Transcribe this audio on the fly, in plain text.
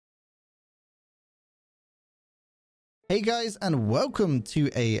Hey guys, and welcome to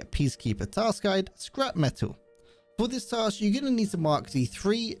a Peacekeeper task guide, Scrap Metal. For this task, you're going to need to mark the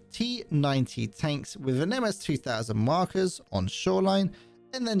 3 T90 tanks with an MS2000 markers on Shoreline,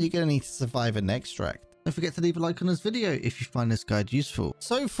 and then you're going to need to survive an extract. Don't forget to leave a like on this video if you find this guide useful.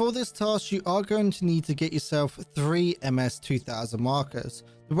 So for this task, you are going to need to get yourself 3 MS2000 markers.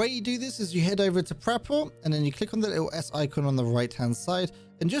 The way you do this is you head over to Prepper, and then you click on the little S icon on the right hand side,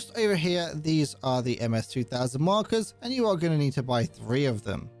 and just over here, these are the MS2000 markers, and you are going to need to buy 3 of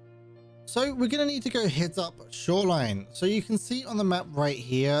them. So we're going to need to go hit up Shoreline. So you can see on the map right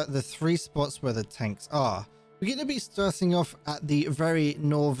here, the 3 spots where the tanks are. We're going to be starting off at the very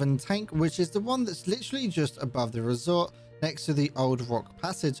northern tank, which is the one that's literally just above the resort next to the Old Rock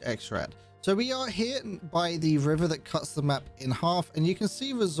Passage extract. So we are here by the river that cuts the map in half, and you can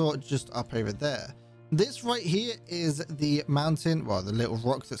see resort just up over there. This right here is the mountain, well, the little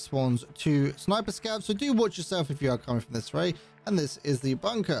rock that spawns 2 sniper scabs. So do watch yourself if you are coming from this way. And this is the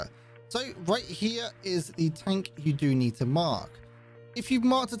bunker. So right here is the tank you do need to mark. If you've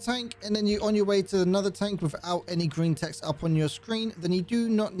marked a tank and then you're on your way to another tank without any green text up on your screen, then you do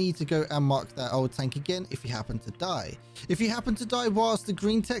not need to go and mark that old tank again if you happen to die. If you happen to die whilst the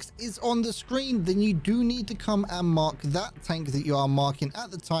green text is on the screen, then you do need to come and mark that tank that you are marking at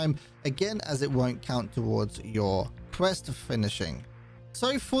the time again, as it won't count towards your quest finishing.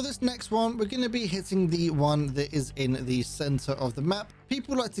 So for this next one, we're going to be hitting the one that is in the center of the map.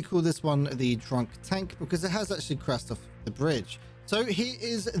 People like to call this one the drunk tank because it has actually crashed off the bridge. So here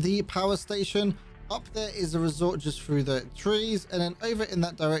is the power station. Up there is a resort just through the trees, and then over in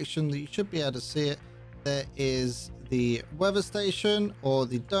that direction, you should be able to see it, there is the weather station or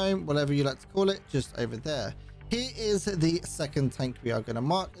the dome, whatever you like to call it, just over there. Here is the second tank we are going to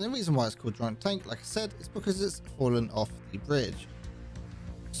mark, and the reason why it's called drunk tank, like I said, is because it's fallen off the bridge.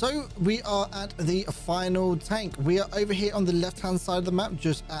 So we are at the final tank. We are over here on the left hand side of the map,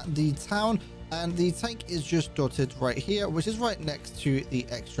 just at the town. And the tank is just dotted right here, which is right next to the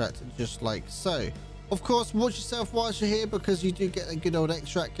extract, just like so. Of course, watch yourself whilst you're here, because you do get a good old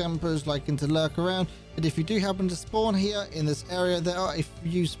extract campers liking to lurk around. And if you do happen to spawn here in this area, there are a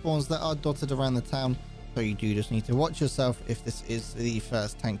few spawns that are dotted around the town. So you do just need to watch yourself if this is the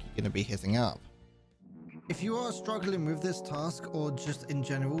first tank you're going to be hitting up. If you are struggling with this task, or just in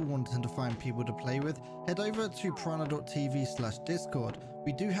general wanting to find people to play with, head over to piranha.tv/discord.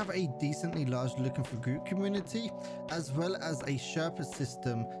 We do have a decently large looking for group community, as well as a Sherpa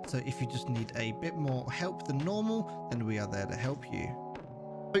system, so if you just need a bit more help than normal, then we are there to help you.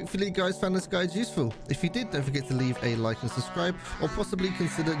 Hopefully you guys found this guide useful. If you did, don't forget to leave a like and subscribe, or possibly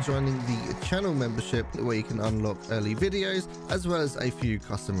consider joining the channel membership, where you can unlock early videos as well as a few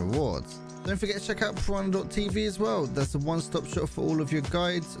custom rewards. Don't forget to check out Piranha.tv as well. That's a one-stop shop for all of your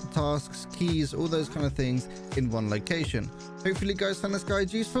guides, tasks, keys, all those kind of things in one location. Hopefully you guys found this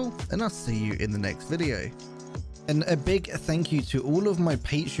guide useful, and I'll see you in the next video. And a big thank you to all of my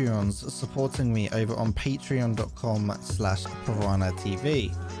Patreons supporting me over on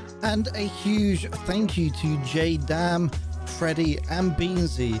patreon.com/piranhatv. And a huge thank you to J Dam, Freddy and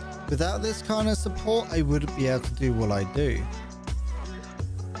Beansy. Without this kind of support, I wouldn't be able to do what I do.